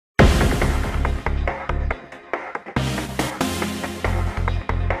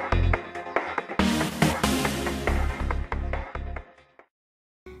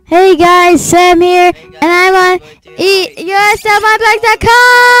Hey guys, Sam here, Hey and I'm on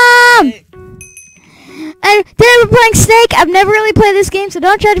EUSLMyBlack.com! And today we're playing Snake. I've never really played this game, so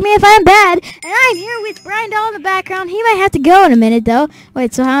don't judge me if I'm bad. And I'm here with Brian Doll in the background. He might have to go in a minute, though.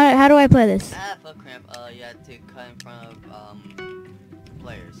 Wait, so how do I play this? Fuck cramp, you have to cut in front of,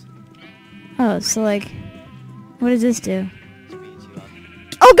 players. Oh, so like, what does this do? Speeds you up.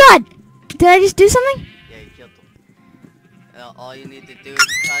 Oh God! Did I just do something? Yeah, you killed them. All you need to do is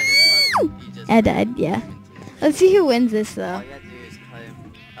cut in front. You just I died, yeah. Let's see who wins this, though. All you have to do is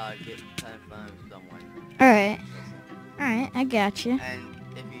cut in front of someone. Alright. Alright, I got you. And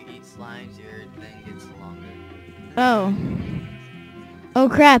if you eat slimes, your thing gets longer. Oh. Oh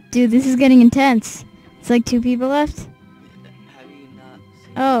crap, dude, this is getting intense. It's like 2 people left. Have you not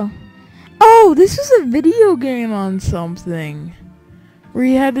seen Oh. Oh, this was a video game on something. Where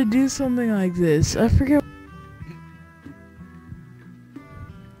you had to do something like this. I forget.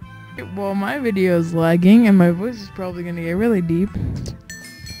 Well, my video is lagging and my voice is probably gonna get really deep.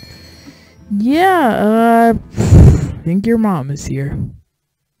 Yeah, I think your mom is here.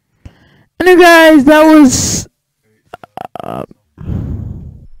 Anyway, guys, that was...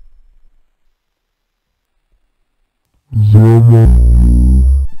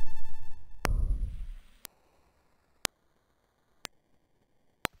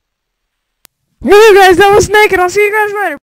 Anyway, guys, that was Snake, and I'll see you guys later.